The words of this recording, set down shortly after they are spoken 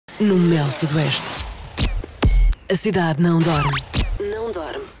No MEO SW. A cidade não dorme. Não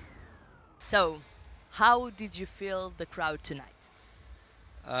dorme. So, how did you feel the crowd tonight?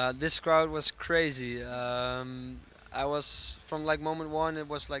 This crowd was crazy. I was from like moment one. It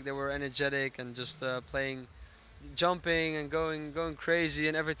was like they were energetic and just playing, jumping and going crazy.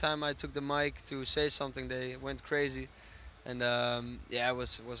 And every time I took the mic to say something, they went crazy. And yeah, it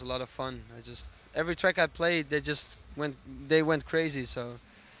was a lot of fun. Every track I played, they went crazy. So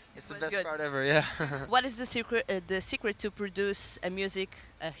it's the Was best good. crowd ever. Yeah. What is the secret to produce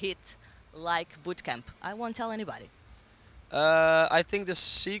a hit like Bootcamp? I won't tell anybody. I think the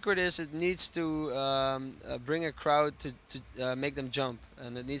secret is it needs to bring a crowd to make them jump,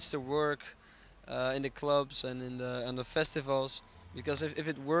 and it needs to work in the clubs and in the festivals. Because if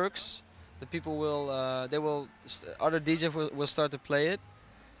it works, the people will other DJs will start to play it,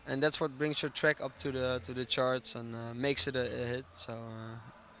 and that's what brings your track up to the charts and makes it a hit. So.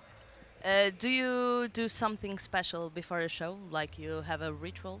 Do you do something special before a show, like you have a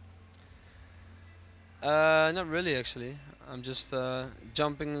ritual? Not really, actually. I'm just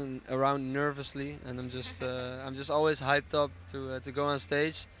jumping around nervously, and I'm just always hyped up to go on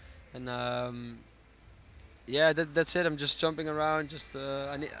stage, and yeah, that's it. I'm just jumping around.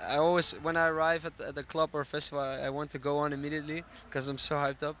 I always, when I arrive at the club or festival, I want to go on immediately because I'm so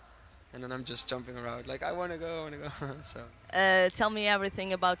hyped up, and then I'm just jumping around like I want to go. So. Tell me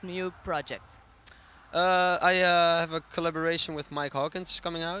everything about new project. I have a collaboration with Mike Hawkins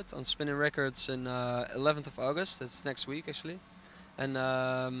coming out on Spinning Records in 11th of August. That's next week actually, and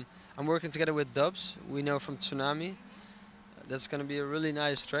I'm working together with Dubs. We know from Tsunami. That's gonna be a really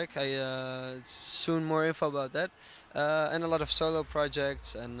nice track. Soon more info about that, and a lot of solo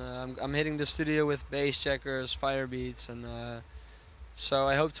projects. And I'm hitting the studio with bass checkers, fire beats, and so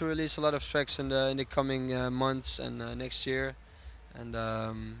I hope to release a lot of tracks in the coming months and next year, and.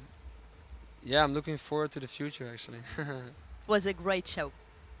 Yeah, I'm looking forward to the future actually. It was a great show.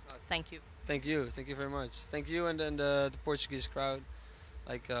 Thank you. Thank you very much. Thank you and then the Portuguese crowd.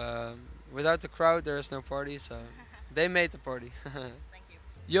 Like without the crowd there is no party, so they made the party. Thank you.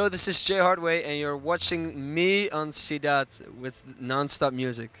 Yo, this is Hardway and you're watching me on Cidade with non-stop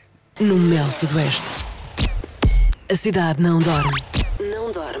music. No MEO SW. A cidade não dorme.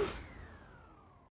 Não dorme.